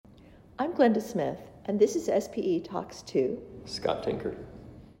I'm Glenda Smith, and this is SPE Talks to Scott Tinker.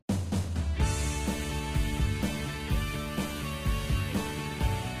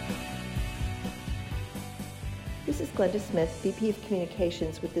 This is Glenda Smith, VP of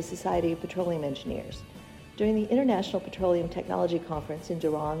Communications with the Society of Petroleum Engineers. During the International Petroleum Technology Conference in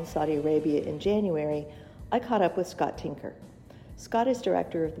Dhahran, Saudi Arabia in January, I caught up with Scott Tinker. Scott is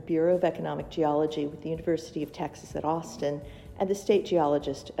director of the Bureau of Economic Geology with the University of Texas at Austin and the state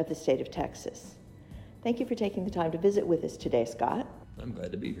geologist of the state of Texas. Thank you for taking the time to visit with us today, Scott. I'm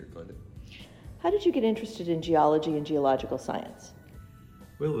glad to be here, Glenda. How did you get interested in geology and geological science?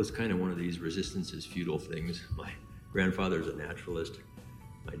 Well, it was kind of one of these resistance is futile things. My grandfather's a naturalist.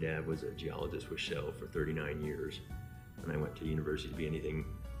 My dad was a geologist with Shell for 39 years, and I went to university to be anything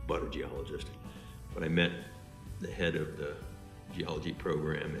but a geologist. But I met the head of the geology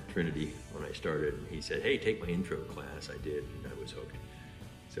program at Trinity when I started, and he said, hey, take my intro class. I did, and I was hooked.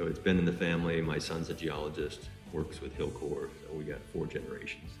 So it's been in the family. My son's a geologist, works with Hilcorp, so we got 4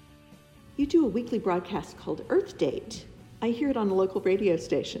 generations. You do a weekly broadcast called Earth Date. I hear it on a local radio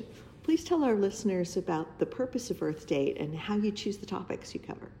station. Please tell our listeners about the purpose of Earth Date and how you choose the topics you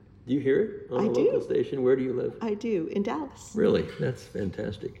cover. Do you hear it on a local station? Where do you live? I do, in Dallas. Really? That's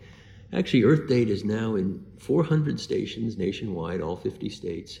fantastic. Actually, Earth Date is now in 400 stations nationwide, all 50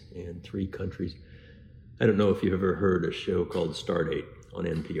 states and 3 countries. I don't know if you've ever heard a show called Stardate on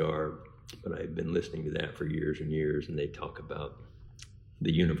NPR, but I've been listening to that for years and years, and they talk about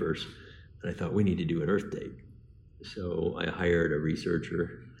the universe. And I thought, we need to do an Earth Date. So I hired a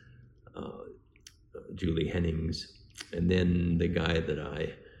researcher, Julie Hennings, and then the guy that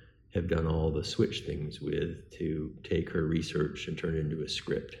I have done all the switch things with to take her research and turn it into a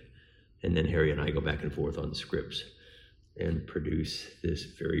script. And then Harry and I go back and forth on scripts and produce this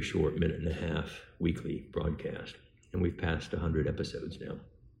very short 1.5-minute weekly broadcast. And we've passed 100 episodes now.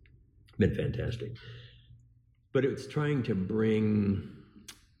 Been fantastic. But it's trying to bring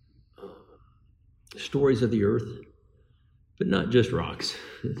stories of the earth, but not just rocks.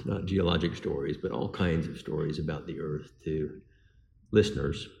 It's not geologic stories, but all kinds of stories about the earth to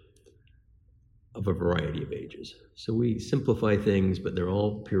listeners of a variety of ages. So we simplify things, but they're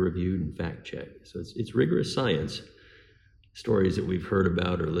all peer-reviewed and fact-checked. So it's rigorous science, stories that we've heard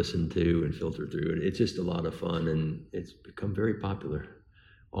about or listened to and filtered through. And it's just a lot of fun, and it's become very popular.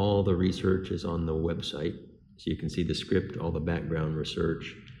 All the research is on the website, so you can see the script, all the background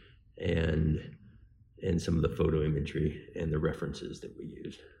research, and some of the photo imagery and the references that we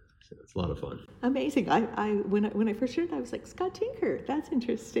use. So it's a lot of fun. Amazing. When I first heard it, I was like, Scott Tinker, that's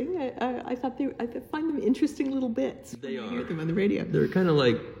interesting. I thought I find them interesting little bits. They are. I hear them on the radio. They're kind of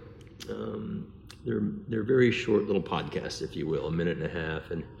like, they're very short little podcasts, if you will, 1.5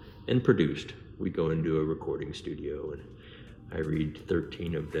 minutes, and produced. We go into a recording studio, and I read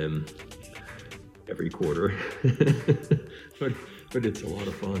 13 of them every quarter. but it's a lot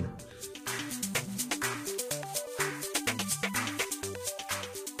of fun.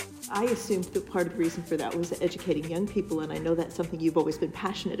 I assumed that part of the reason for that was educating young people, and I know that's something you've always been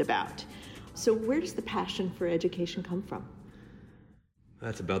passionate about. So where does the passion for education come from?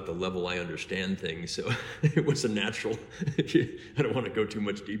 That's about the level I understand things, so it was a natural. I don't want to go too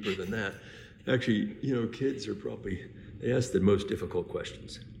much deeper than that. Actually, kids are they ask the most difficult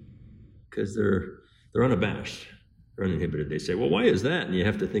questions because they're unabashed, they're uninhibited. They say, well, why is that? And you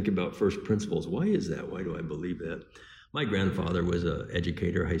have to think about first principles. Why is that? Why do I believe that? My grandfather was an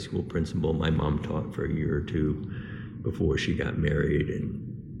educator, high school principal. My mom taught for a year or 2 before she got married,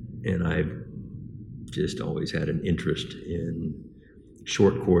 and I've just always had an interest in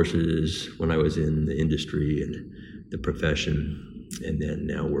short courses when I was in the industry and the profession, and then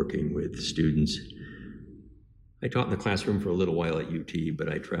now working with students. I taught in the classroom for a little while at UT, but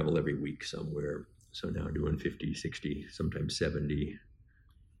I travel every week somewhere. So now doing 50, 60, sometimes 70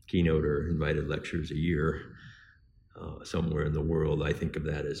 keynote or invited lectures a year. Somewhere in the world. I think of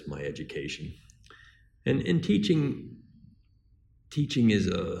that as my education. And teaching is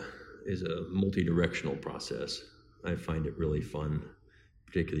a multi-directional process. I find it really fun,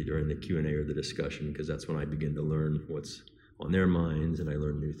 particularly during the Q&A or the discussion, because that's when I begin to learn what's on their minds and I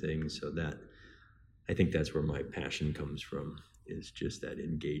learn new things. So I think that's where my passion comes from, is just that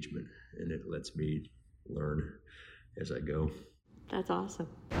engagement, and it lets me learn as I go. That's awesome.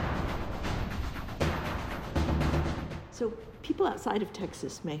 So people outside of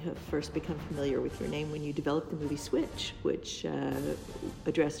Texas may have first become familiar with your name when you developed the movie Switch, which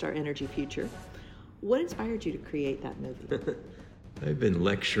addressed our energy future. What inspired you to create that movie? I've been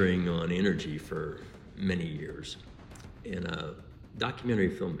lecturing on energy for many years, and a documentary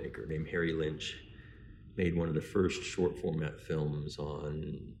filmmaker named Harry Lynch made one of the first short format films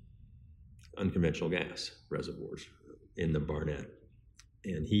on unconventional gas reservoirs in the Barnett.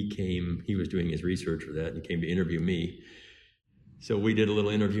 And he was doing his research for that and came to interview me. So we did a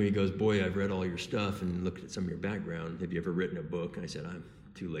little interview. He goes, boy, I've read all your stuff and looked at some of your background. Have you ever written a book? And I said, I'm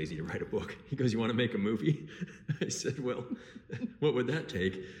too lazy to write a book. He goes, you want to make a movie? I said, well, what would that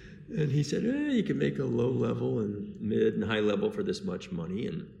take? And he said, you can make a low level and mid and high level for this much money.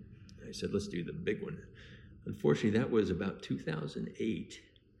 And I said, let's do the big one. Unfortunately, that was about 2008,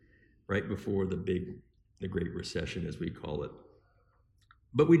 right before the Great Recession, as we call it.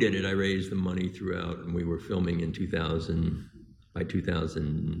 But we did it. I raised the money throughout, and we were filming in 2000, by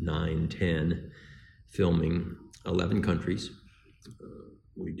 2009, 10, filming 11 countries.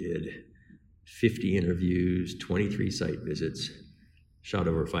 We did 50 interviews, 23 site visits, shot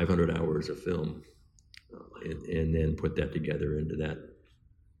over 500 hours of film, and then put that together into that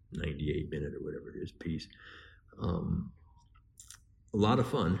 98-minute or whatever it is piece. A lot of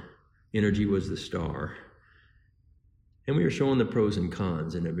fun. Energy was the star. And we were showing the pros and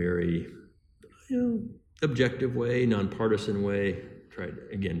cons in a very objective way, nonpartisan way. Tried,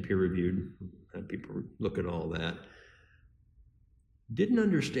 again, peer-reviewed, had people look at all that. Didn't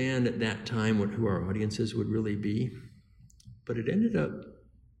understand at that time who our audiences would really be, but it ended up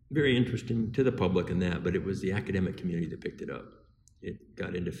very interesting to the public in that, but it was the academic community that picked it up. It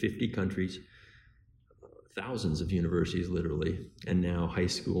got into 50 countries, thousands of universities literally, and now high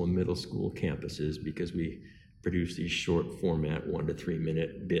school and middle school campuses, because we produce these short format 1 to 3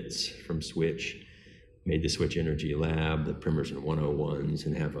 minute bits from Switch, made the Switch Energy Lab, the Primers and 101s,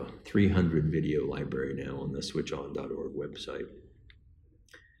 and have a 300 video library now on the switchon.org website.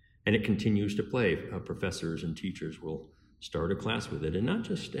 And it continues to play. Professors and teachers will start a class with it, and not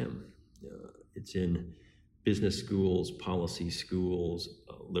just STEM. It's in business schools, policy schools,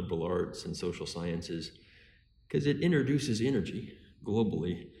 liberal arts and social sciences, because it introduces energy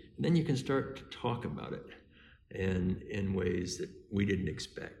globally, and then you can start to talk about it and in ways that we didn't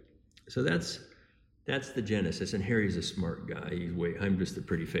expect. So that's the genesis. And Harry's a smart guy. I'm just the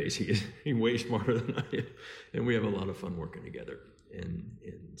pretty face. He's way smarter than I am, and we have a lot of fun working together. And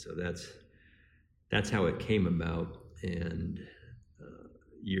so that's how it came about. And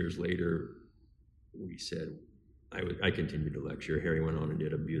years later, we said, I continued to lecture. Harry went on and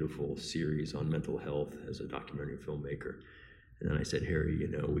did a beautiful series on mental health as a documentary filmmaker. And then I said, Harry,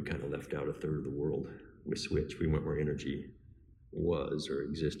 we kind of left out a third of the world with Switch. We went where energy was or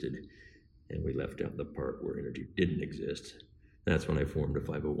existed, and we left out the part where energy didn't exist. That's when I formed a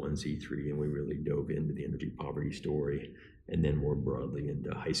 501c3, and we really dove into the energy poverty story, and then more broadly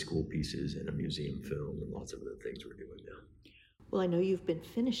into high school pieces and a museum film and lots of other things we're doing now. Well, I know you've been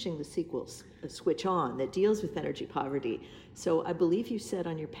finishing the sequel, Switch On, that deals with energy poverty. So I believe you said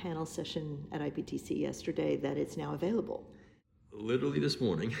on your panel session at IPTC yesterday that it's now available. Literally this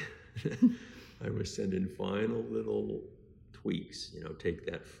morning, I was sending final little tweaks, take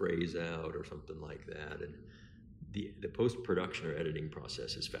that phrase out or something like that. And the post-production or editing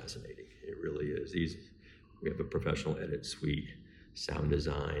process is fascinating. It really is. We have a professional edit suite, sound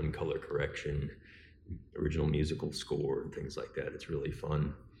design, color correction, original musical score, and things like that. It's really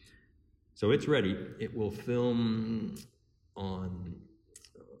fun. So it's ready. It will film on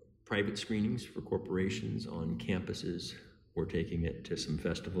private screenings for corporations, on campuses. We're taking it to some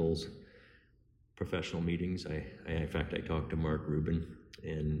festivals, professional meetings. In fact, I talked to Mark Rubin,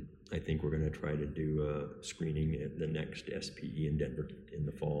 and I think we're going to try to do a screening at the next SPE in Denver in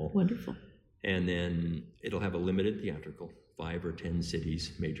the fall. Wonderful. And then it'll have a limited theatrical, 5 or 10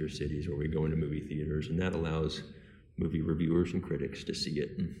 cities, major cities, where we go into movie theaters, and that allows movie reviewers and critics to see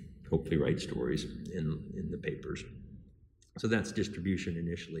it and hopefully write stories in the papers. So that's distribution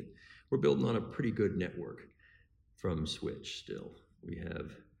initially. We're building on a pretty good network from Switch still. We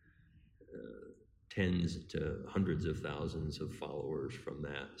have tens to hundreds of thousands of followers from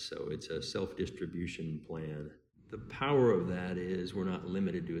that. So it's a self-distribution plan. The power of that is we're not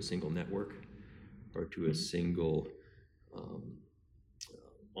limited to a single network or to a single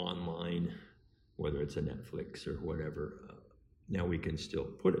online, whether it's a Netflix or whatever. Now we can still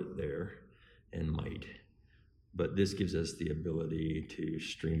put it there and might, but this gives us the ability to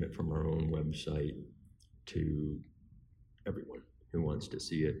stream it from our own website to everyone who wants to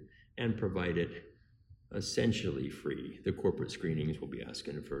see it and provide it essentially free. The corporate screenings will be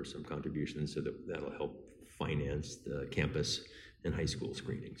asking for some contributions, so that'll help finance the campus and high school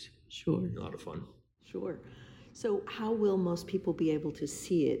screenings. Sure. A lot of fun. Sure. So how will most people be able to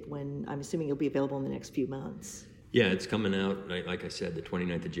see it when, I'm assuming it'll be available in the next few months? Yeah, it's coming out, like I said, the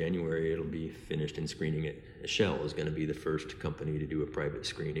 29th of January, it'll be finished and screening it. Shell is going to be the first company to do a private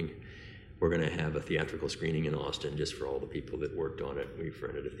screening. we're going to have a theatrical screening in Austin just for all the people that worked on it. We've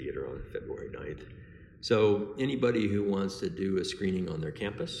rented a theater on February 9th. So anybody who wants to do a screening on their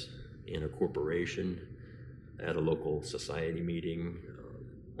campus, in a corporation, at a local society meeting,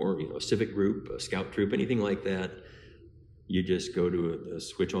 or a civic group, a scout troop, anything like that, you just go to a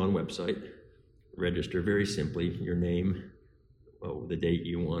Switch On website, register very simply, your name, the date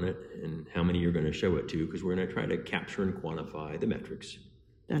you want it, and how many you're going to show it to, because we're going to try to capture and quantify the metrics.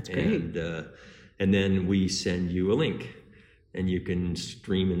 That's great. And then we send you a link, and you can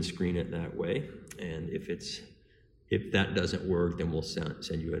stream and screen it that way. And if that doesn't work, then we'll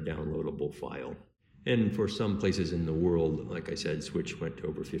send you a downloadable file. And for some places in the world, like I said, Switch went to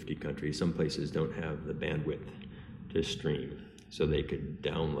over 50 countries. Some places don't have the bandwidth to stream, so they could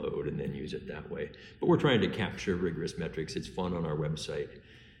download and then use it that way. But we're trying to capture rigorous metrics. It's fun on our website.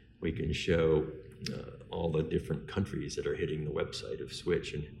 We can show all the different countries that are hitting the website of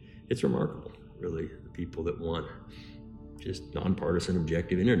Switch, and it's remarkable, really, the people that want just nonpartisan,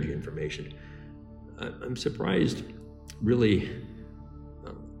 objective energy information. I'm surprised, really,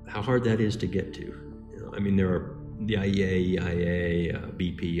 how hard that is to get to. I mean, there are the IEA, EIA,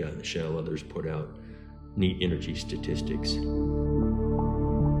 BP, Shell, others put out neat energy statistics.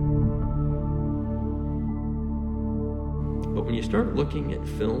 But when you start looking at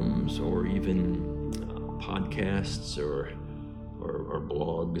films or even podcasts or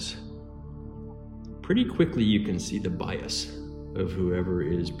blogs, pretty quickly you can see the bias of whoever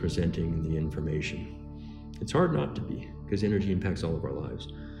is presenting the information. It's hard not to be, because energy impacts all of our lives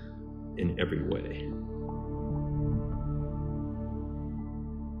in every way.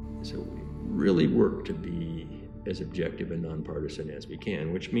 So we really work to be as objective and nonpartisan as we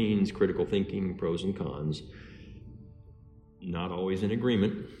can, which means critical thinking, pros and cons, not always in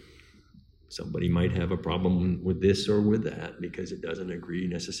agreement. Somebody might have a problem with this or with that because it doesn't agree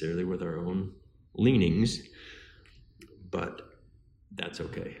necessarily with our own leanings, but that's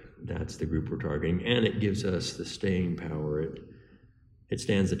okay. That's the group we're targeting, and it gives us the staying power. It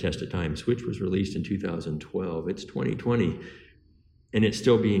stands the test of time. Switch was released in 2012. It's 2020, and it's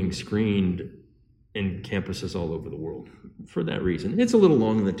still being screened in campuses all over the world for that reason. It's a little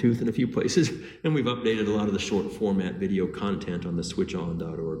long in the tooth in a few places, and we've updated a lot of the short format video content on the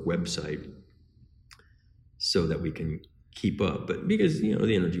switchon.org website so that we can keep up. But because, the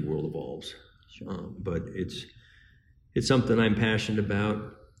energy world evolves. Sure. But it's something I'm passionate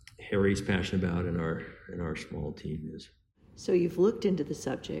about, Harry's passionate about, and our small team is. So you've looked into the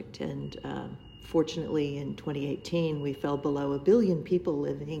subject, and fortunately in 2018 we fell below 1 billion people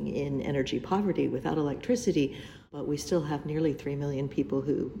living in energy poverty without electricity, but we still have nearly 3 million people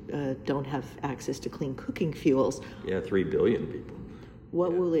who don't have access to clean cooking fuels. Yeah, 3 billion people.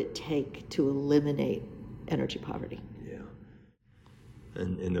 What will it take to eliminate energy poverty? Yeah,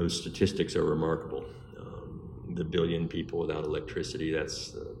 and those statistics are remarkable. The 1 billion people without electricity,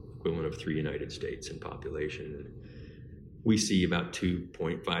 that's the equivalent of 3 United States in population. We see about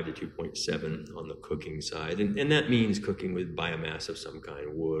 2.5 to 2.7 on the cooking side. And that means cooking with biomass of some kind,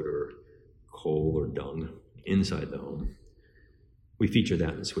 wood or coal or dung, inside the home. We feature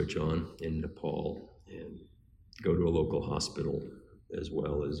that in Switch On in Nepal, and go to a local hospital, as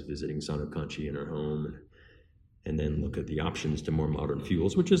well as visiting Sanakanchi in her home, and then look at the options to more modern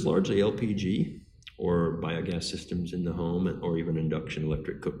fuels, which is largely LPG, or biogas systems in the home, or even induction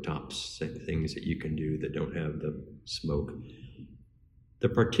electric cooktops, things that you can do that don't have the smoke. The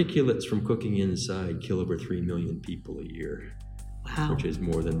particulates from cooking inside kill over 3 million people a year. Wow. Which is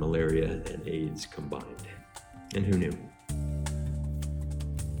more than malaria and AIDS combined. And who knew?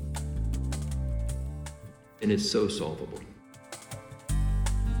 And it's so solvable.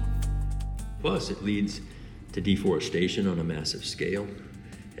 Plus, it leads to deforestation on a massive scale,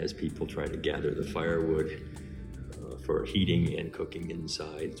 as people try to gather the firewood for heating and cooking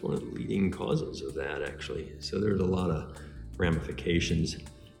inside. It's one of the leading causes of that, actually. So there's a lot of ramifications.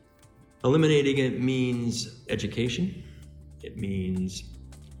 Eliminating it means education. It means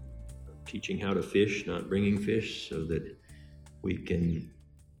teaching how to fish, not bringing fish, so that we can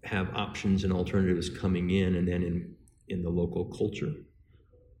have options and alternatives coming in, and then in the local culture,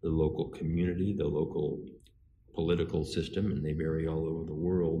 the local community, the local political system, and they vary all over the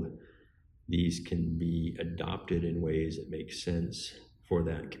world, these can be adopted in ways that make sense for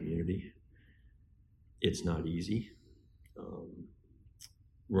that community. It's not easy.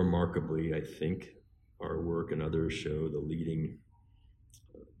 Remarkably, I think our work and others show the leading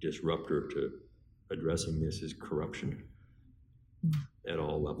disruptor to addressing this is corruption at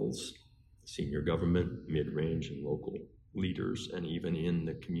all levels, senior government, mid-range, and local leaders, and even in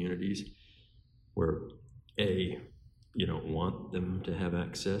the communities where you don't want them to have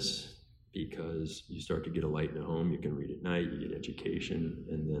access because you start to get a light in the home, you can read at night, you get education,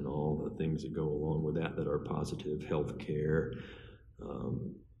 and then all the things that go along with that are positive: health care,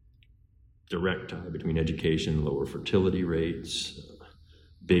 direct tie between education, lower fertility rates,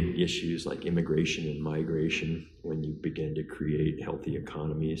 big issues like immigration and migration. When you begin to create healthy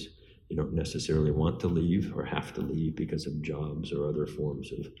economies, you don't necessarily want to leave or have to leave because of jobs or other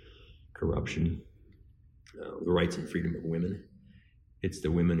forms of corruption. The rights and freedom of women. It's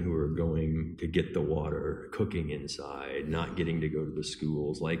the women who are going to get the water, cooking inside, not getting to go to the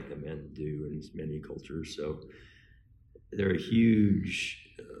schools like the men do in many cultures. So there are huge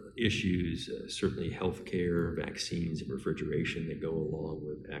issues, certainly healthcare, vaccines, and refrigeration that go along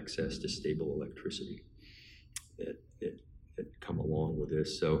with access to stable electricity that come along with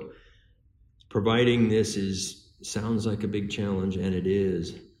this. So providing this sounds like a big challenge, and it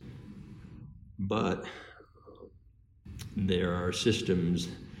is, but there are systems,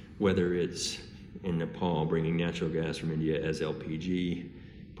 whether it's in Nepal bringing natural gas from India as LPG,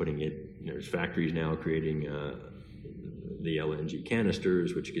 there's factories now creating the LNG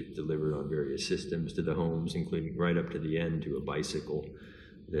canisters, which get delivered on various systems to the homes, including right up to the end to a bicycle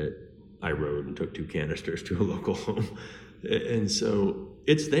that I rode and took 2 canisters to a local home. And so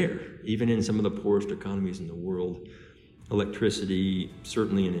it's there, even in some of the poorest economies in the world. Electricity,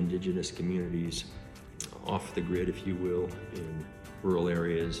 certainly in indigenous communities, off the grid, if you will, in rural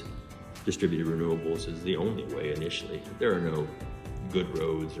areas, distributed renewables is the only way initially. There are no good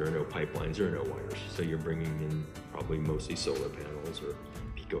roads, there are no pipelines, there are no wires. So you're bringing in probably mostly solar panels or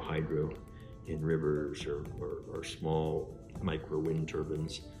pico hydro in rivers or small micro wind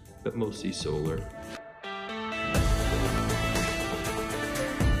turbines, but mostly solar.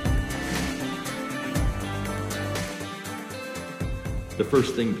 The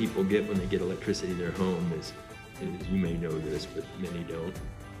first thing people get when they get electricity in their home is you may know this, but many don't,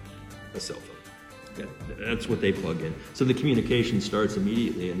 a cell phone. That's what they plug in. So the communication starts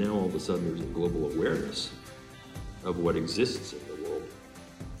immediately, and now all of a sudden there's a global awareness of what exists in the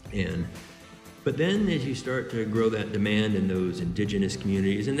world. But then as you start to grow that demand in those indigenous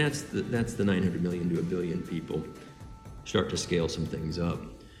communities, and that's the 900 million to 1 billion people, start to scale some things up.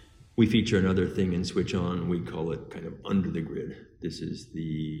 We feature another thing in Switch On. We call it kind of under the grid. This is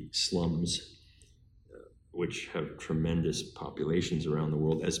the slums, which have tremendous populations around the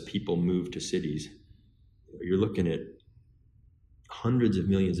world. As people move to cities, you're looking at hundreds of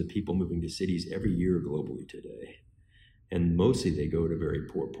millions of people moving to cities every year globally today. And mostly they go to very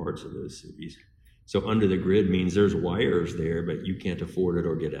poor parts of those cities. So under the grid means there's wires there, but you can't afford it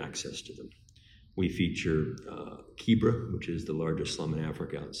or get access to them. We feature Kibra, which is the largest slum in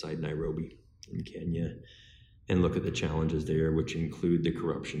Africa outside Nairobi in Kenya, and look at the challenges there, which include the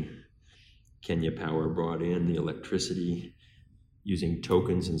corruption. Kenya Power brought in the electricity using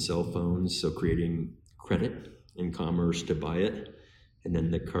tokens and cell phones, so creating credit in commerce to buy it. And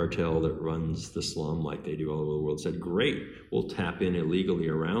then the cartel that runs the slum, like they do all over the world, said, great, we'll tap in illegally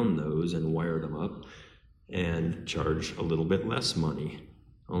around those and wire them up and charge a little bit less money.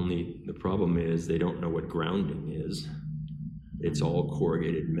 Only the problem is they don't know what grounding is. It's all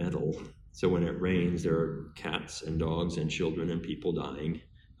corrugated metal. So when it rains, there are cats and dogs and children and people dying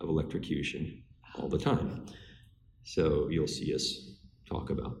of electrocution all the time. So you'll see us talk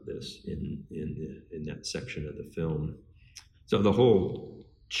about this in that section of the film. So the whole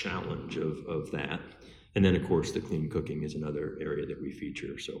challenge of that. And then of course the clean cooking is another area that we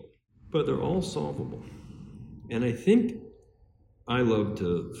feature. So, but they're all solvable. And I think I love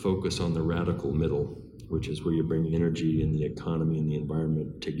to focus on the radical middle, which is where you bring energy and the economy and the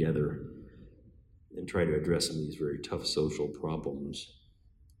environment together and try to address some of these very tough social problems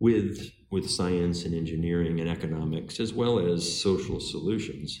with science and engineering and economics, as well as social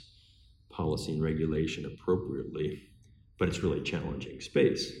solutions, policy and regulation appropriately. But it's really challenging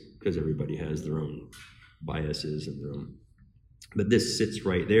space because everybody has their own biases and their own. But this sits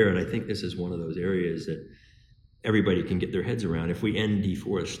right there, and I think this is one of those areas that everybody can get their heads around. If we end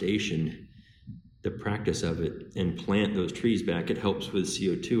deforestation, the practice of it, and plant those trees back, it helps with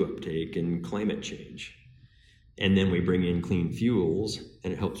CO2 uptake and climate change. And then we bring in clean fuels,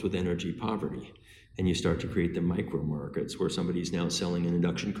 and it helps with energy poverty. And you start to create the micro markets where somebody's now selling an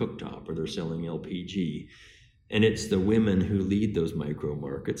induction cooktop or they're selling LPG. And it's the women who lead those micro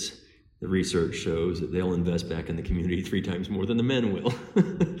markets. The research shows that they'll invest back in the community 3 times more than the men will.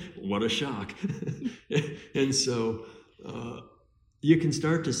 What a shock. And so you can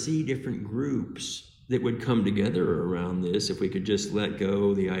start to see different groups that would come together around this if we could just let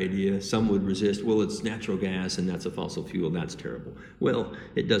go the idea. Some would resist, well, it's natural gas and that's a fossil fuel, that's terrible. Well,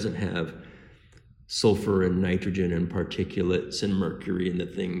 it doesn't have sulfur and nitrogen and particulates and mercury and the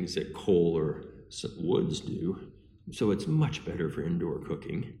things that coal or woods do. So it's much better for indoor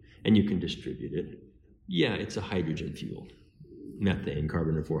cooking, and you can distribute it. Yeah, it's a hydrogen fuel, methane,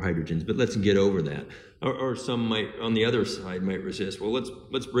 carbon, and 4 hydrogens, but let's get over that. Or some might, on the other side, might resist. Well,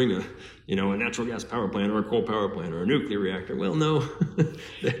 let's bring a natural gas power plant or a coal power plant or a nuclear reactor. Well, no,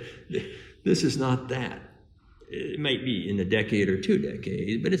 this is not that. It might be in a decade or 2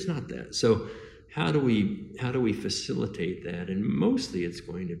 decades, but it's not that. So how do we facilitate that? And mostly it's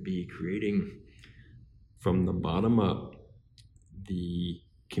going to be creating from the bottom up the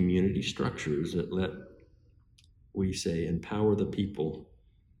community structures that empower the people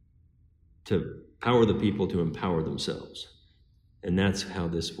to empower themselves. And that's how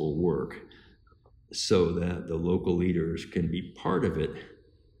this will work, so that the local leaders can be part of it,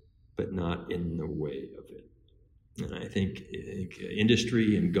 but not in the way of it. And I think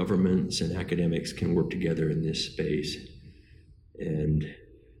industry and governments and academics can work together in this space, and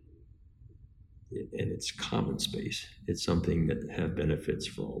it's common space. It's something that have benefits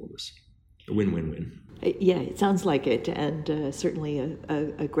for all of us. A win-win-win. Yeah, it sounds like it, and certainly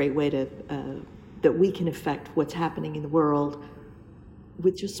a great way to that we can affect what's happening in the world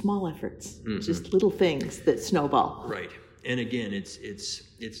with just small efforts, just little things that snowball. Right, and again,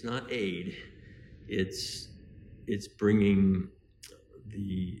 it's not aid. It's bringing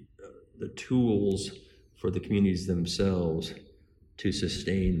the tools for the communities themselves to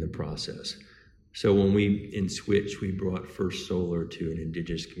sustain the process. So when in Switch, we brought First Solar to an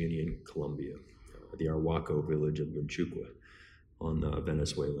indigenous community in Colombia, the Arhuaco village of Manchuqua on the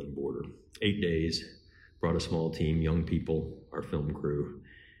Venezuelan border. 8 days, brought a small team, young people, our film crew,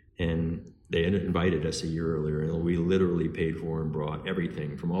 and they had invited us a year earlier, and we literally paid for and brought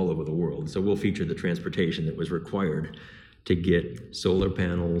everything from all over the world. So we'll feature the transportation that was required to get solar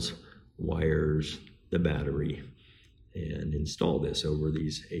panels, wires, the battery, and install this over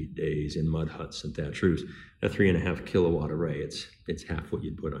these 8 days in mud huts and thatch roofs. A 3.5 kilowatt array, it's half what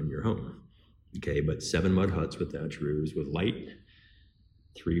you'd put on your home. Okay, but 7 mud huts with thatch roofs with light,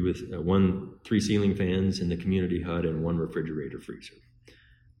 3 ceiling fans in the community hut, and 1 refrigerator freezer.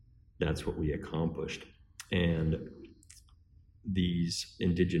 That's what we accomplished. And these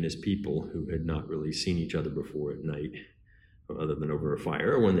indigenous people who had not really seen each other before at night, other than over a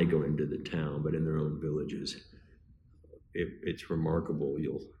fire or when they go into the town, but in their own villages, it's remarkable.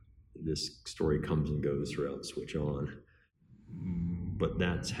 This story comes and goes throughout Switch On. But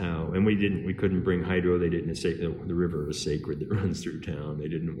that's how, and we couldn't bring hydro. They didn't say the river is sacred that runs through town. They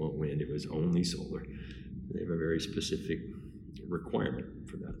didn't want wind. It was only solar. They have a very specific requirement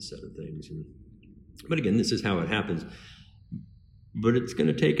for that set of things. But again, this is how it happens. But it's going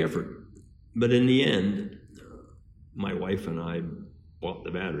to take effort. But in the end, my wife and I bought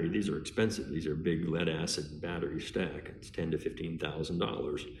the battery. These are expensive. These are big lead acid battery stack. It's $10,000 to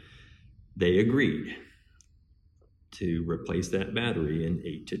 $15,000. They agreed to replace that battery in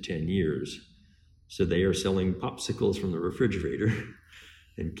 8 to 10 years. So they are selling popsicles from the refrigerator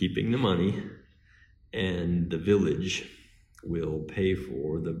and keeping the money, and the village will pay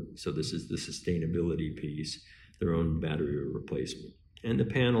for so this is the sustainability piece, their own battery replacement. And the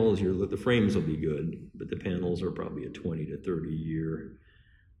panels, the frames will be good, but the panels are probably a 20 to 30 year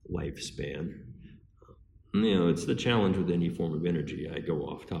lifespan. It's the challenge with any form of energy. I go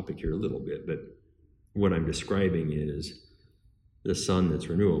off topic here a little bit, but what I'm describing is the sun that's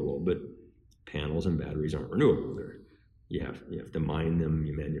renewable, but panels and batteries aren't renewable. You have to mine them,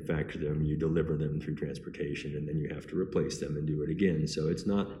 you manufacture them, you deliver them through transportation, and then you have to replace them and do it again. So it's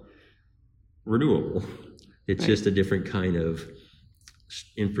not renewable. It's just a different kind of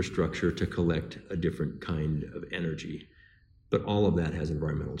infrastructure to collect a different kind of energy. But all of that has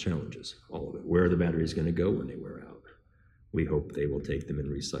environmental challenges, all of it. Where are the batteries going to go when they wear out? We hope they will take them and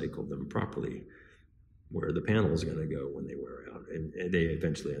recycle them properly. Where are the panels going to go when they wear out? And they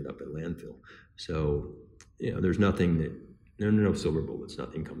eventually end up in landfill. So, there's no silver bullets.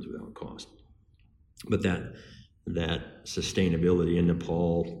 Nothing comes without cost. But that sustainability in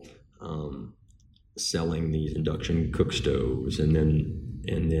Nepal, selling these induction cook stoves, and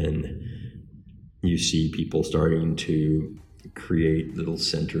then you see people starting to create little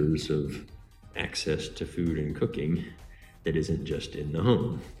centers of access to food and cooking that isn't just in the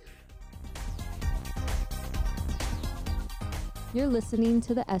home. You're listening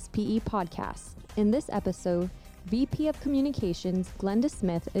to the SPE podcast. In this episode, VP of Communications Glenda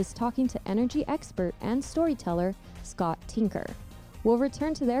Smith is talking to energy expert and storyteller Scott Tinker. We'll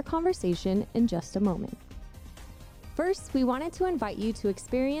return to their conversation in just a moment. First, we wanted to invite you to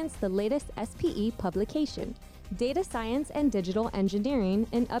experience the latest SPE publication, Data Science and Digital Engineering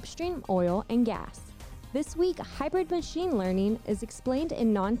in Upstream Oil and Gas. This week, hybrid machine learning is explained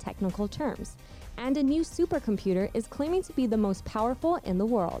in non-technical terms, and a new supercomputer is claiming to be the most powerful in the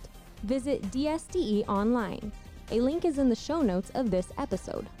world. Visit DSDE online. A link is in the show notes of this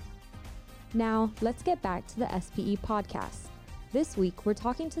episode. Now, let's get back to the SPE podcast. This week, we're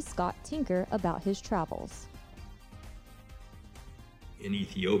talking to Scott Tinker about his travels. In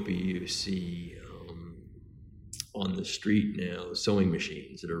Ethiopia, you see on the street now sewing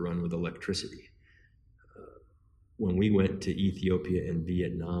machines that are run with electricity. When we went to Ethiopia and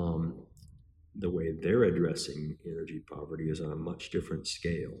Vietnam, the way they're addressing energy poverty is on a much different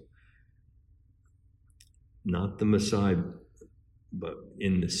scale. Not the Maasai, but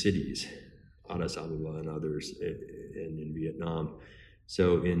in the cities, Addis Ababa and others, and in Vietnam.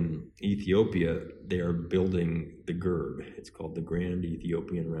 So in Ethiopia, they are building the GERD. It's called the Grand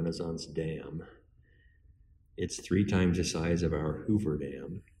Ethiopian Renaissance Dam. It's 3 times the size of our Hoover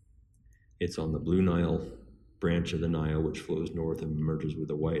Dam. It's on the Blue Nile branch of the Nile, which flows north and merges with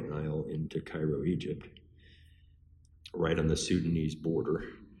the White Nile into Cairo, Egypt, right on the Sudanese border.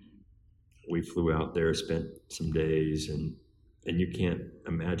 We flew out there, spent some days, and you can't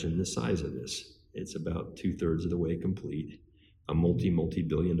imagine the size of this. It's about 2/3 of the way complete, a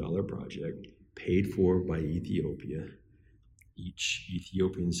multi-billion-dollar project paid for by Ethiopia. Each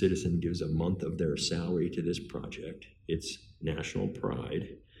Ethiopian citizen gives a month of their salary to this project. It's national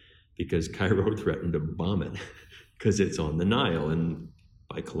pride, because Cairo threatened to bomb it because it's on the Nile, and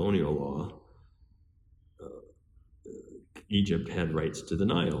by colonial law, Egypt had rights to the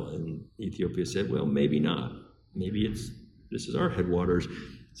Nile, and Ethiopia said, well, maybe not. Maybe this is our headwaters.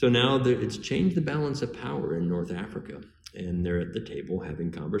 So now it's changed the balance of power in North Africa, and they're at the table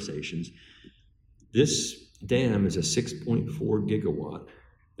having conversations. This dam is a 6.4 gigawatt.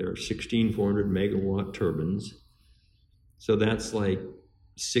 There are 16,400 megawatt turbines. So that's like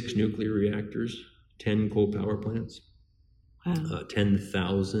 6 nuclear reactors, 10 coal power plants, wow.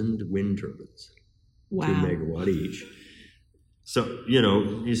 10,000 wind turbines, wow. 2 megawatt each. So,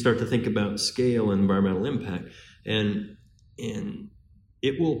 you start to think about scale and environmental impact, and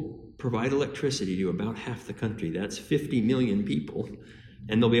it will provide electricity to about half the country. That's 50 million people,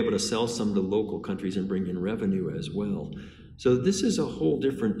 and they'll be able to sell some to local countries and bring in revenue as well. So this is a whole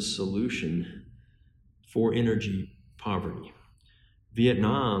different solution for energy poverty.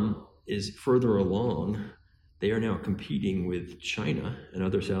 Vietnam is further along. They are now competing with China and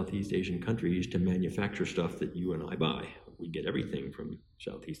other Southeast Asian countries to manufacture stuff that you and I buy. We get everything from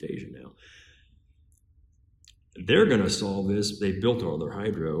Southeast Asia now. They're going to solve this. They built all their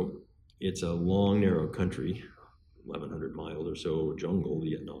hydro. It's a long, narrow country, 1,100 miles or so jungle,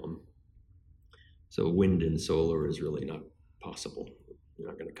 Vietnam. So wind and solar is really not possible. You're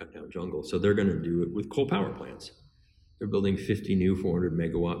not going to cut down jungle. So they're going to do it with coal power plants. They're building 50 new 400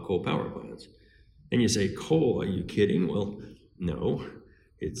 megawatt coal power plants. And you say, coal, are you kidding? Well, no,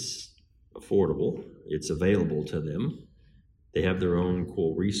 it's affordable. It's available to them. They have their own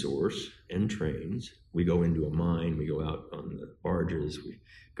coal resource and trains. We go into a mine, we go out on the barges, we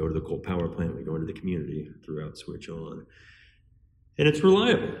go to the coal power plant, we go into the community throughout Switch On. And it's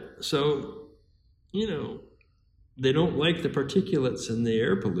reliable. So, they don't like the particulates and the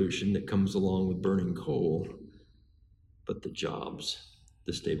air pollution that comes along with burning coal, but the jobs,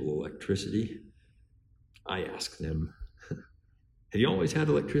 the stable electricity. I ask them, have you always had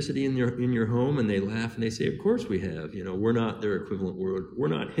electricity in your home? And they laugh and they say, of course we have. We're not their equivalent word. We're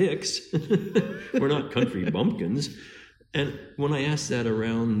not Hicks. We're not country bumpkins. And when I ask that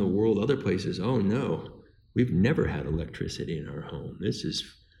around the world, other places, oh no, we've never had electricity in our home. This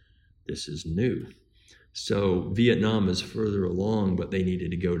is new. So Vietnam is further along, but they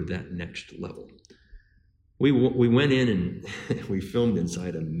needed to go to that next level. We went in and we filmed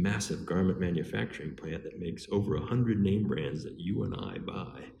inside a massive garment manufacturing plant that makes over 100 name brands that you and I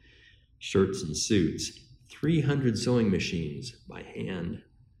buy, shirts and suits, 300 sewing machines by hand,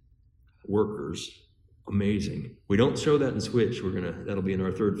 workers, amazing. We don't show that in Switch. That'll be in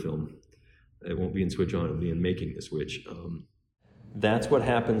our 3rd film. It won't be in Switch On, it'll be in Making the Switch. That's what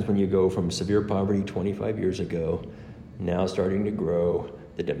happens when you go from severe poverty 25 years ago, now starting to grow,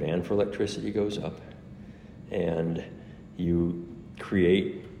 the demand for electricity goes up, and you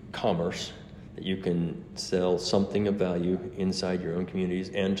create commerce that you can sell something of value inside your own communities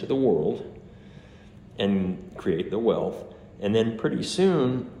and to the world and create the wealth. And then pretty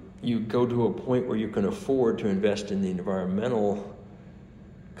soon you go to a point where you can afford to invest in the environmental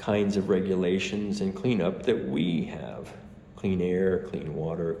kinds of regulations and cleanup that we have. Clean air, clean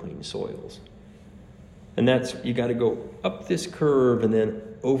water, clean soils. And that's, you got to go up this curve and then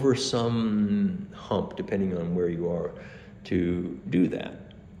over some hump, depending on where you are, to do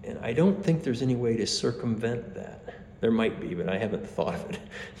that. And I don't think there's any way to circumvent that. There might be, but I haven't thought of it,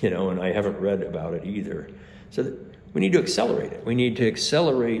 and I haven't read about it either. So we need to accelerate it. We need to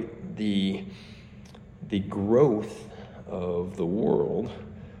accelerate the growth of the world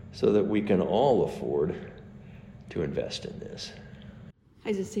so that we can all afford to invest in this.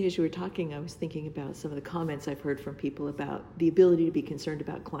 I just say, as you were talking, I was thinking about some of the comments I've heard from people about the ability to be concerned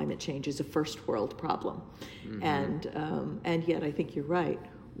about climate change as a first world problem. Mm-hmm. And yet I think you're right.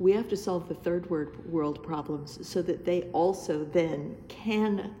 We have to solve the third world problems so that they also then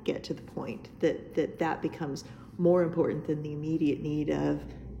can get to the point that becomes more important than the immediate need of,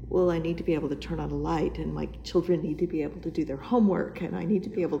 well, I need to be able to turn on a light, and my children need to be able to do their homework, and I need to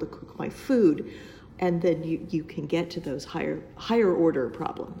be able to cook my food. And then you can get to those higher order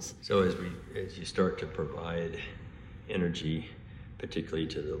problems. So as you start to provide energy, particularly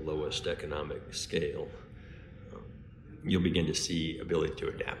to the lowest economic scale, you'll begin to see ability to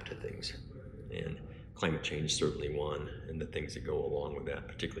adapt to things. And climate change is certainly one, and the things that go along with that,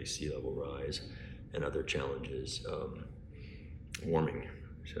 particularly sea level rise and other challenges, warming.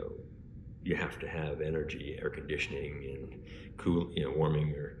 So you have to have energy, air conditioning, and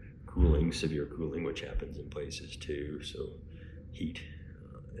warming or cooling, severe cooling, which happens in places too. So heat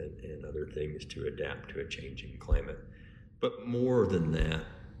and other things to adapt to a changing climate. But more than that,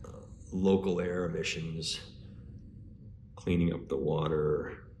 local air emissions, cleaning up the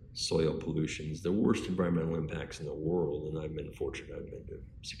water, soil pollutions, the worst environmental impacts in the world, and I've been fortunate, I've been to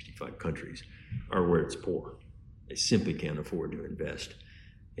 65 countries, are where it's poor. They simply can't afford to invest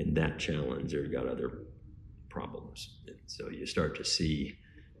in that challenge. They've got other problems. And so you start to see,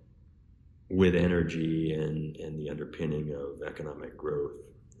 with energy and the underpinning of economic growth,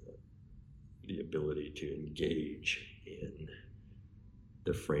 the ability to engage in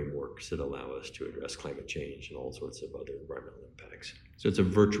the frameworks that allow us to address climate change and all sorts of other environmental impacts. So it's a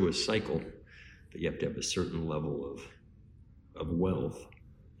virtuous cycle, but you have to have a certain level of wealth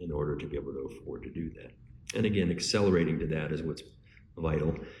in order to be able to afford to do that. And again, accelerating to that is what's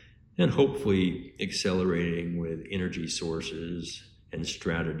vital, and hopefully accelerating with energy sources and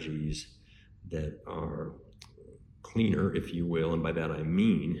strategies that are cleaner, if you will, and by that I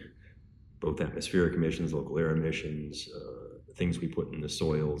mean both atmospheric emissions, local air emissions, things we put in the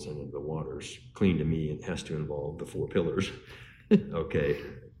soils and in the waters. Clean to me, it has to involve the 4 pillars, okay?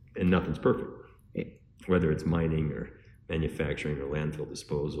 And nothing's perfect, whether it's mining or manufacturing or landfill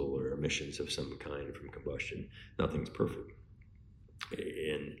disposal or emissions of some kind from combustion, nothing's perfect.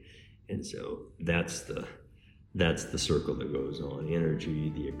 And so that's the circle that goes on: energy,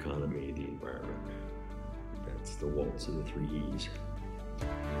 the economy, the environment. That's the waltz of the 3 E's.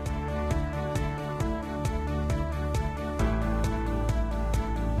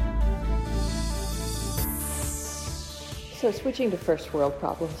 So switching to first world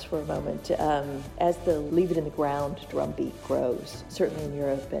problems for a moment, as the leave it in the ground drumbeat grows, certainly in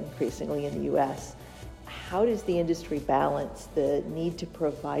Europe and increasingly in the US, how does the industry balance the need to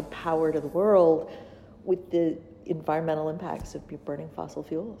provide power to the world with the environmental impacts of burning fossil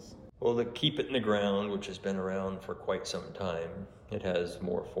fuels? Well, the keep it in the ground, which has been around for quite some time, it has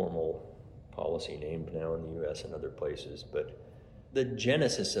more formal policy named now in the US and other places, but the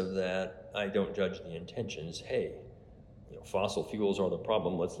genesis of that, I don't judge the intentions. Hey, fossil fuels are the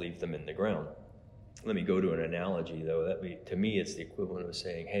problem, let's leave them in the ground. Let me go to an analogy though. To me, it's the equivalent of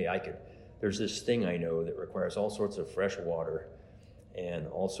saying, hey, there's this thing I know that requires all sorts of fresh water and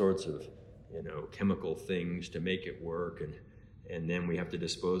all sorts of chemical things to make it work, and then we have to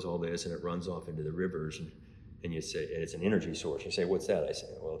dispose all this, and it runs off into the rivers, and you say it's an energy source. You say, what's that? I say,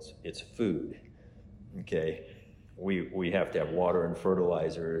 well, it's food. Okay, we have to have water and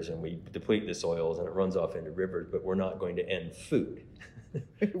fertilizers, and we deplete the soils, and it runs off into rivers, but we're not going to end food.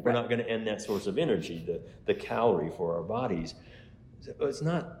 We're not going to end that source of energy, the calorie for our bodies. So it's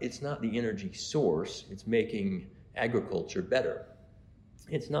not the energy source. It's making agriculture better.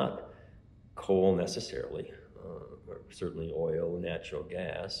 It's not coal necessarily, or certainly oil and natural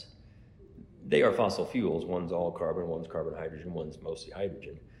gas. They are fossil fuels. One's all carbon, one's carbon hydrogen, one's mostly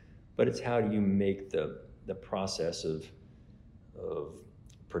hydrogen. But it's how do you make the process of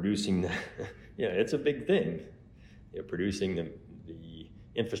producing it's a big thing. Producing the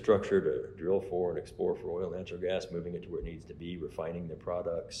infrastructure to drill for and explore for oil and natural gas, moving it to where it needs to be, refining the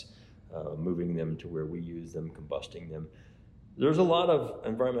products, moving them to where we use them, combusting them. There's a lot of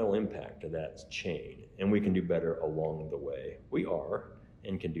environmental impact to that chain, and we can do better along the way. We are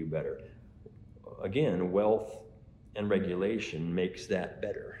and can do better. Again, wealth and regulation makes that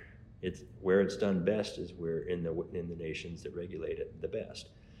better. It's where it's done best is where in the nations that regulate it the best.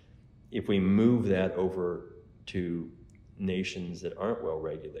 If we move that over to nations that aren't well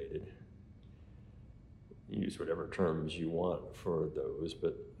regulated, use whatever terms you want for those,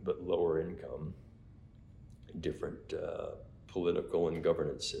 but lower income, different political and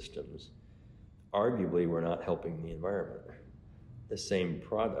governance systems, arguably we're not helping the environment. The same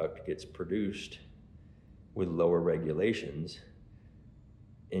product gets produced with lower regulations,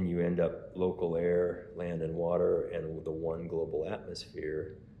 and you end up local air, land and water, and the one global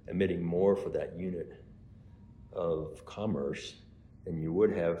atmosphere emitting more for that unit of commerce than you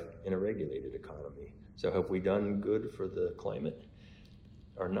would have in a regulated economy. So have we done good for the climate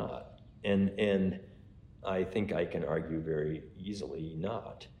or not? And I think I can argue very easily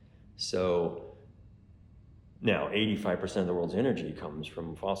not. So now 85% of the world's energy comes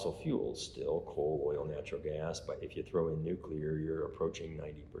from fossil fuels still, coal, oil, natural gas, but if you throw in nuclear, you're approaching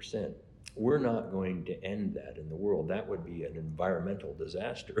 90%. We're not going to end that in the world. That would be an environmental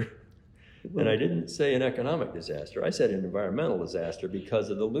disaster. And I didn't say an economic disaster. I said an environmental disaster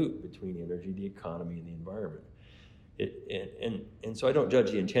because of the loop between energy, the economy, and the environment. And so I don't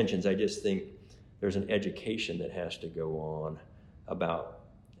judge the intentions. I just think there's an education that has to go on about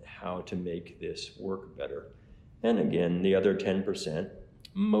how to make this work better. And again, the other 10%,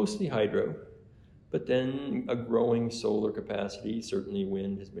 mostly hydro, but then a growing solar capacity. Certainly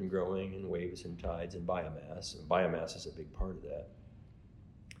wind has been growing, and waves and tides and biomass. And biomass is a big part of that.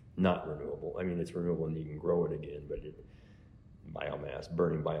 Not renewable. I mean, it's renewable and you can grow it again, but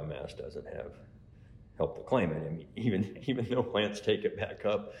burning biomass doesn't help the climate. I mean, even though plants take it back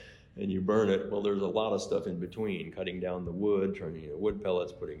up and you burn it, well, there's a lot of stuff in between, cutting down the wood, turning it into wood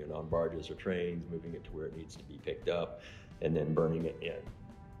pellets, putting it on barges or trains, moving it to where it needs to be picked up, and then burning it in.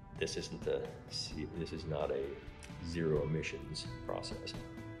 This is not a zero emissions process.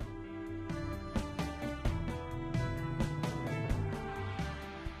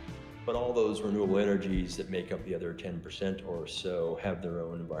 But all those renewable energies that make up the other 10% or so have their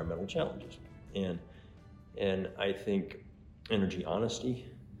own environmental challenges. And I think energy honesty,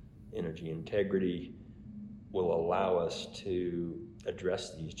 energy integrity will allow us to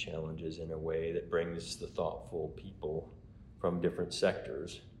address these challenges in a way that brings the thoughtful people from different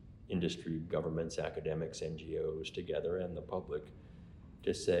sectors, industry, governments, academics, NGOs together, and the public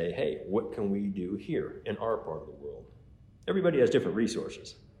to say, hey, what can we do here in our part of the world? Everybody has different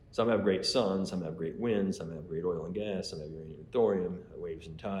resources. Some have great sun, some have great wind, some have great oil and gas, some have uranium and thorium, waves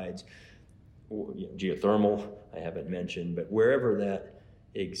and tides, geothermal, I haven't mentioned, but wherever that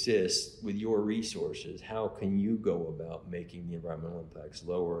exists with your resources, how can you go about making the environmental impacts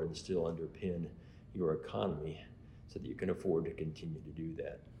lower and still underpin your economy so that you can afford to continue to do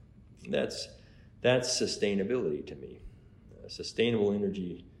that? That's sustainability to me. A sustainable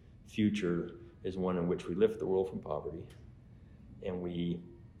energy future is one in which we lift the world from poverty and we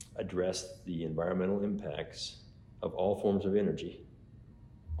address the environmental impacts of all forms of energy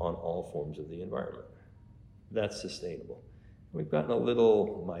on all forms of the environment. That's sustainable. We've gotten a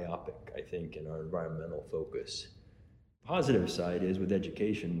little myopic, I think, in our environmental focus. Positive side is with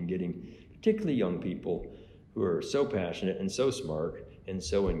education and getting particularly young people who are so passionate and so smart and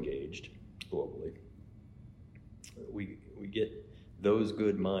so engaged globally. We get those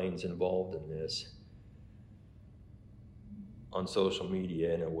good minds involved in this on social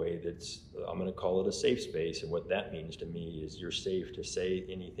media in a way that's, I'm going to call it a safe space, and what that means to me is you're safe to say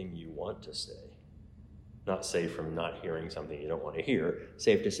anything you want to say. Not safe from not hearing something you don't want to hear,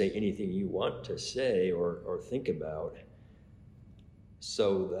 safe to say anything you want to say or think about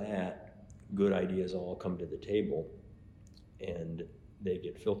so that good ideas all come to the table and they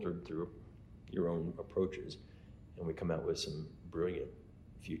get filtered through your own approaches and we come out with some brilliant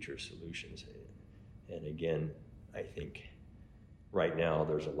future solutions. And again, I think right now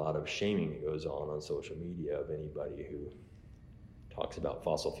there's a lot of shaming that goes on social media of anybody who talks about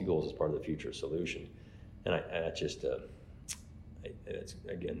fossil fuels as part of the future solution. And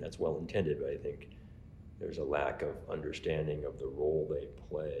that's well intended, but I think there's a lack of understanding of the role they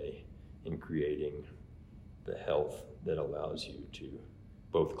play in creating the health that allows you to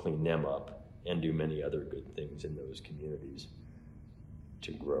both clean them up and do many other good things in those communities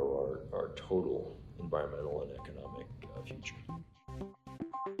to grow our total environmental and economic future.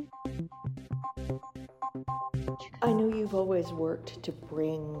 I know you've always worked to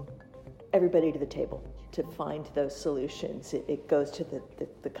bring everybody to the table to find those solutions. It goes to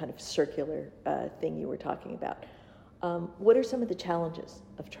the kind of circular thing you were talking about. What are some of the challenges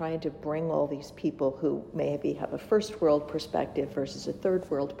of trying to bring all these people who maybe have a first world perspective versus a third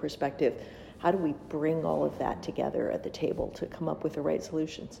world perspective? How do we bring all of that together at the table to come up with the right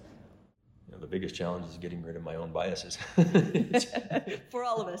solutions? biggest challenge is getting rid of my own biases. For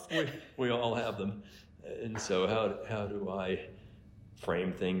all of us. We all have them. And so how do I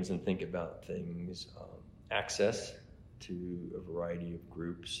frame things and think about things? Access to a variety of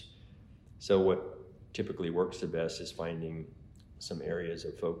groups. So what typically works the best is finding some areas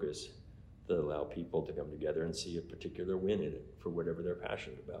of focus that allow people to come together and see a particular win in it for whatever they're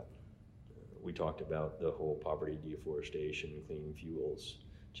passionate about. We talked about the whole poverty, deforestation, clean fuels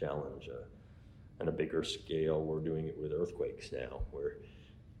challenge. On a bigger scale, we're doing it with earthquakes now, where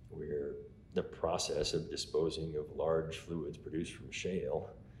the process of disposing of large fluids produced from shale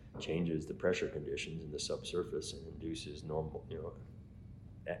changes the pressure conditions in the subsurface and induces normal,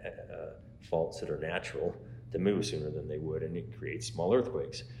 faults that are natural to move sooner than they would, and it creates small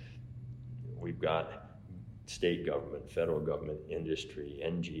earthquakes. We've got state government, federal government, industry,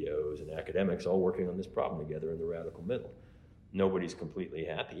 NGOs, and academics all working on this problem together in the radical middle. Nobody's completely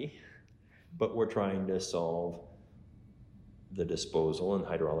happy, but we're trying to solve the disposal and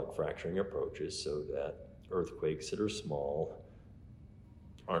hydraulic fracturing approaches so that earthquakes that are small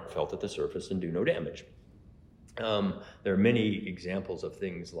aren't felt at the surface and do no damage. There are many examples of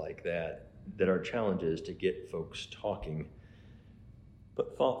things like that are challenges to get folks talking,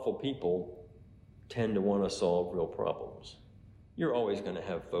 but thoughtful people tend to want to solve real problems. You're always going to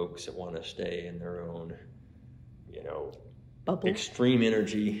have folks that want to stay in their own, bubble, extreme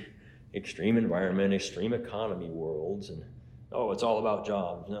energy, extreme environment, extreme economy worlds, and it's all about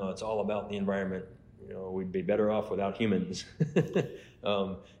jobs. No, it's all about the environment. We'd be better off without humans.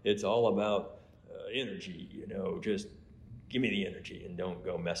 It's all about energy, just give me the energy and don't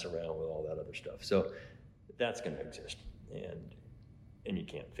go mess around with all that other stuff. So that's going to exist, and you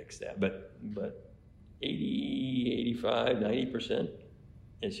can't fix that. But 80, 85, 90%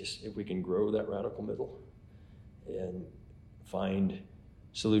 is just if we can grow that radical middle and find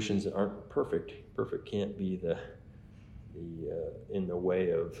solutions that aren't perfect. Perfect can't be the in the way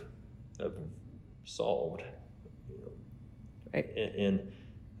of solved. Right. And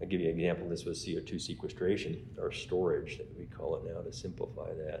I'll give you an example. This was CO2 sequestration or storage that we call it now to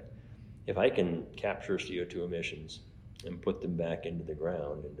simplify that. If I can capture CO2 emissions and put them back into the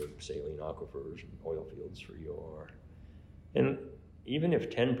ground, into saline aquifers and oil fields for EOR, and even if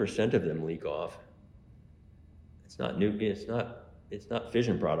 10% of them leak off, it's not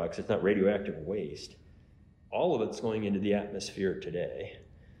fission products, it's not radioactive waste. All of it's going into the atmosphere today.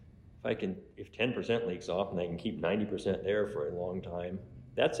 If 10% leaks off and I can keep 90% there for a long time,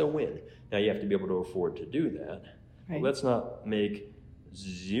 that's a win. Now you have to be able to afford to do that. Right. Let's not make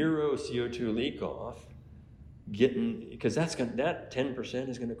zero CO2 leak off, because that 10%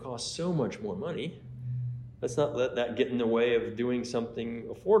 is going to cost so much more money. Let's not let that get in the way of doing something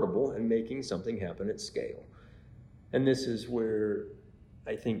affordable and making something happen at scale. And this is where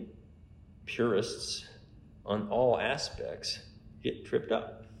I think purists on all aspects get tripped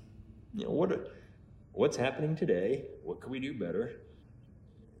up. What's happening today? What can we do better?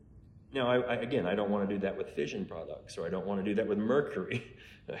 Now, I don't want to do that with fission products, or I don't want to do that with mercury,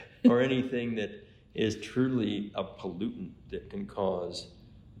 or anything that is truly a pollutant that can cause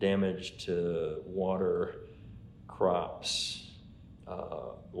damage to water, crops,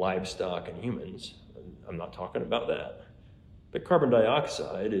 livestock, and humans. I'm not talking about that. But carbon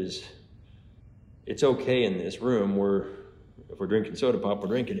dioxide it's okay in this room. If we're drinking soda pop, we're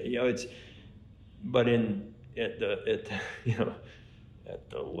drinking it. But at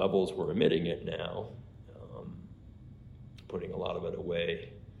the levels we're emitting it now, putting a lot of it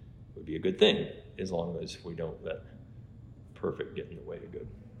away would be a good thing, as long as we don't let perfect get in the way of good.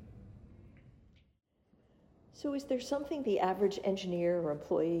 So is there something the average engineer or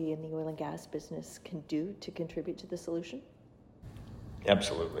employee in the oil and gas business can do to contribute to the solution?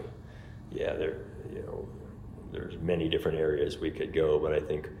 Absolutely. Yeah, there's many different areas we could go, but I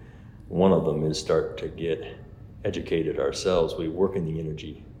think one of them is start to get educated ourselves. We work in the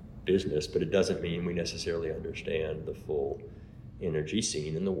energy business, but it doesn't mean we necessarily understand the full energy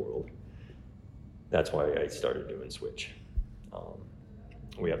scene in the world. That's why I started doing Switch.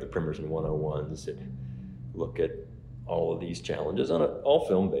 We have the Primerton 101s that look at all of these challenges on an all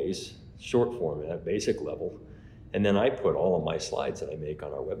film base, short format, basic level. And then I put all of my slides that I make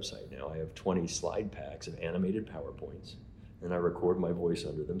on our website now. I have 20 slide packs of animated PowerPoints, and I record my voice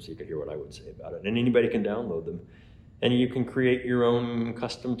under them so you can hear what I would say about it. And anybody can download them. And you can create your own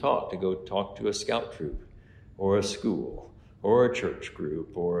custom talk to go talk to a scout troop or a school or a church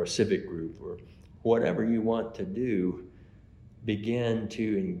group or a civic group or whatever you want to do. Begin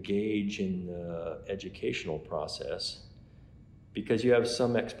to engage in the educational process because you have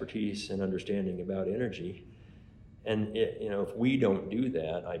some expertise and understanding about energy. And if we don't do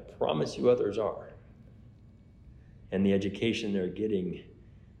that, I promise you others are. And the education they're getting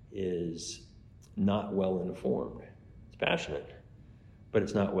is not well informed. It's passionate, but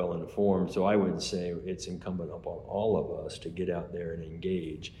it's not well informed. So I would say it's incumbent upon all of us to get out there and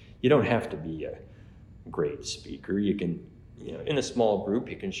engage. You don't have to be a great speaker. You can, in a small group,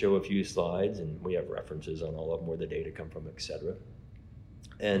 you can show a few slides, and we have references on all of them where the data come from, etc.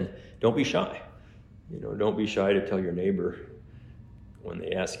 And don't be shy. Don't be shy to tell your neighbor when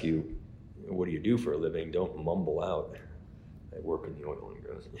they ask you, what do you do for a living? Don't mumble out, I work in the oil and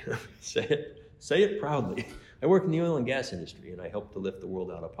gas. Say it proudly. I work in the oil and gas industry, and I help to lift the world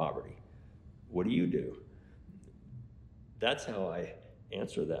out of poverty. What do you do? That's how I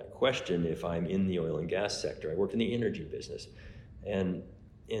answer that question if I'm in the oil and gas sector. I work in the energy business. And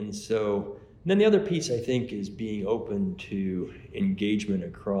so then the other piece, I think, is being open to engagement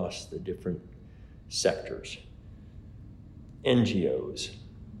across the different sectors. NGOs,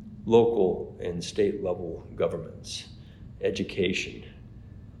 local and state level governments, education,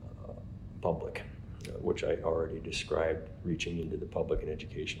 public, which I already described, reaching into the public and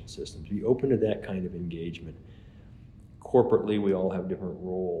educational systems. Be open to that kind of engagement. Corporately, we all have different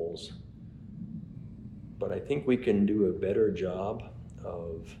roles, but I think we can do a better job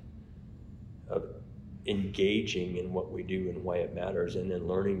of engaging in what we do and why it matters, and then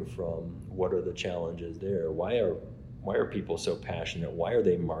learning from what are the challenges there. Why are people so passionate? Why are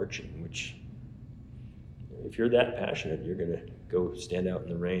they marching? Which, if you're that passionate, you're going to go stand out in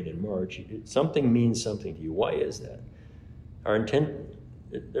the rain and march. Something means something to you. Why is that? Our intent,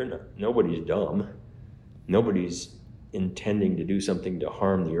 nobody's dumb. Nobody's intending to do something to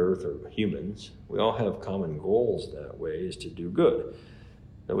harm the earth or humans. We all have common goals that way, is to do good.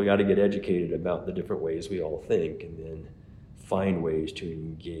 But we got to get educated about the different ways we all think, and then find ways to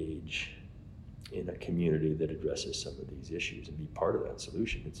engage in a community that addresses some of these issues and be part of that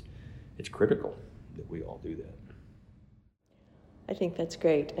solution. It's critical that we all do that. I think that's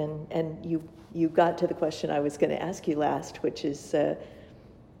great, and you got to the question I was going to ask you last, which is,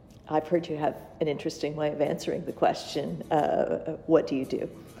 I've heard you have an interesting way of answering the question, what do you do?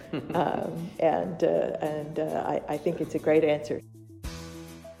 I think it's a great answer.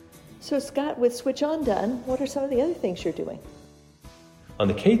 So Scott, with Switch On done, what are some of the other things you're doing? On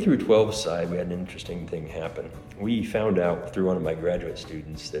the K through 12 side, we had an interesting thing happen. We found out through one of my graduate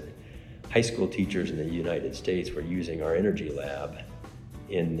students that high school teachers in the United States were using our energy lab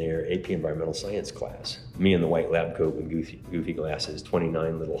in their AP Environmental Science class. Me in the white lab coat with goofy glasses,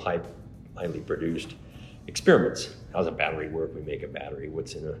 29 little highly produced experiments. How's a battery work? We make a battery.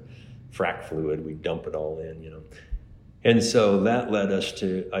 What's in a frac fluid? We dump it all in, And so that led us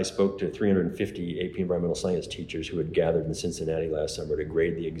to, I spoke to 350 AP Environmental Science teachers who had gathered in Cincinnati last summer to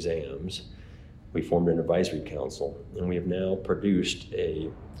grade the exams. We formed an advisory council, and we have now produced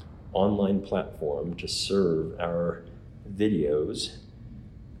an online platform to serve our videos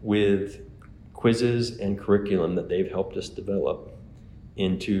with quizzes and curriculum that they've helped us develop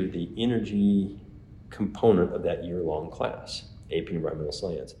into the energy component of that year-long class, AP Environmental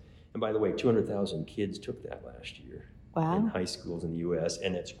Science. And by the way, 200,000 kids took that last year. Wow. In high schools in the US,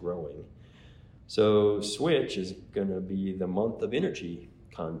 and it's growing. So Switch is going to be the month of energy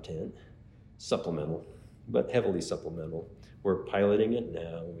content, supplemental, but heavily supplemental. We're piloting it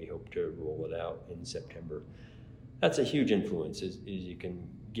now, and we hope to roll it out in September. That's a huge influence, is you can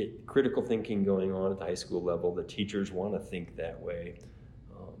get critical thinking going on at the high school level. The teachers want to think that way.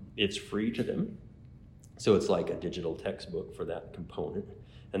 It's free to them, so it's like a digital textbook for that component,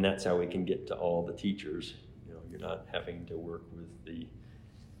 and that's how we can get to all the teachers. You're not having to work with the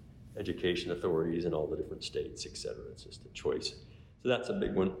education authorities in all the different states, et cetera. It's just a choice. So that's a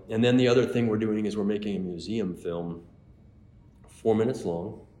big one. And then the other thing we're doing is we're making a museum film, 4 minutes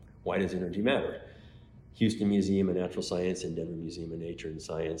long. Why does energy matter? Houston Museum of Natural Science and Denver Museum of Nature and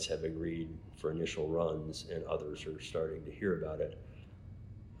Science have agreed for initial runs, and others are starting to hear about it.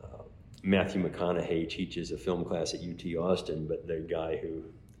 Matthew McConaughey teaches a film class at UT Austin, but the guy who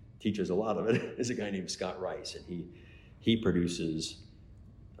teaches a lot of it is a guy named Scott Rice, and he produces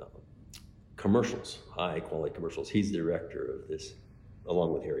commercials, high quality commercials. He's the director of this,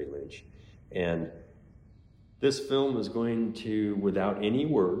 along with Harry Lynch. And this film is going to, without any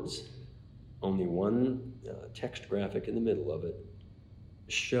words, only one text graphic in the middle of it,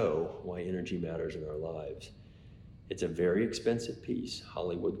 show why energy matters in our lives. It's a very expensive piece,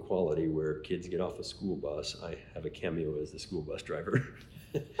 Hollywood quality, where kids get off a school bus. I have a cameo as the school bus driver.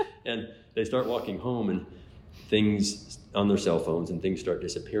 And they start walking home, and things on their cell phones, and things start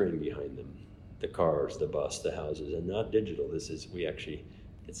disappearing behind them. The cars, the bus, the houses, and not digital. We actually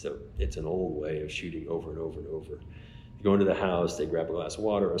It's an old way of shooting over and over and over. You go into the house, they grab a glass of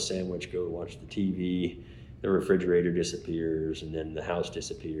water, a sandwich, go watch the TV, the refrigerator disappears, and then the house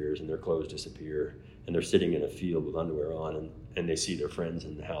disappears, and their clothes disappear, and they're sitting in a field with underwear on, and they see their friends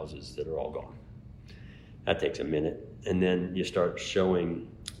in the houses that are all gone. That takes a minute. And then you start showing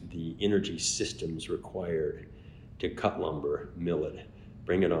the energy systems required to cut lumber, mill it,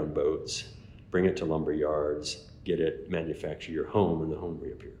 bring it on boats, bring it to lumber yards, get it, manufacture your home, and the home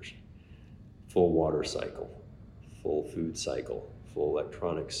reappears. Full water cycle, full food cycle, full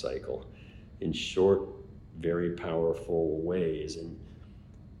electronics cycle, in short, very powerful ways.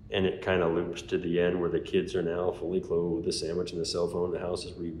 And it kind of loops to the end where the kids are now fully clothed with the sandwich and the cell phone, the house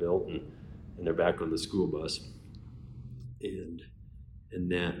is rebuilt, and they're back on the school bus. And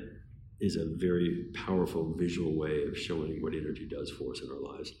that is a very powerful visual way of showing what energy does for us in our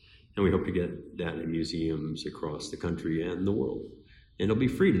lives. And we hope to get that in museums across the country and the world. And it'll be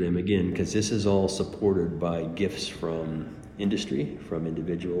free to them, again, because this is all supported by gifts from industry, from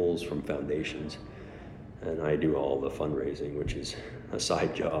individuals, from foundations. And I do all the fundraising, which is a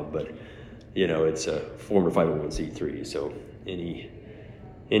side job, but it's a form of 501c3. So any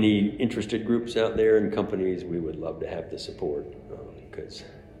interested groups out there and companies, we would love to have the support, because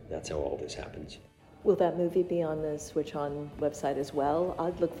that's how all this happens. Will that movie be on the Switch On website as well?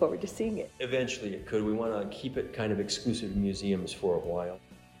 I'd look forward to seeing it. Eventually it could. We want to keep it kind of exclusive to museums for a while.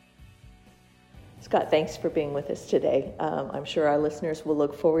 Scott, thanks for being with us today. I'm sure our listeners will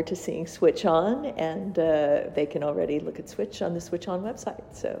look forward to seeing Switch On, and they can already look at Switch on the Switch On website.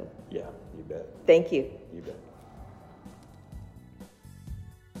 So yeah, you bet. Thank you. You bet.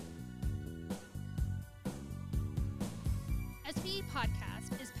 SPE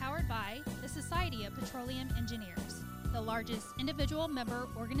Podcast is powered by the Society of Petroleum Engineers, the largest individual member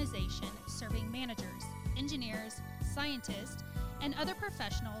organization serving managers, engineers, scientists, and other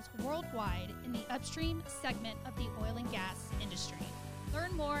professionals worldwide in the upstream segment of the oil and gas industry.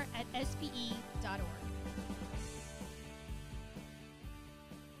 Learn more at SPE.org.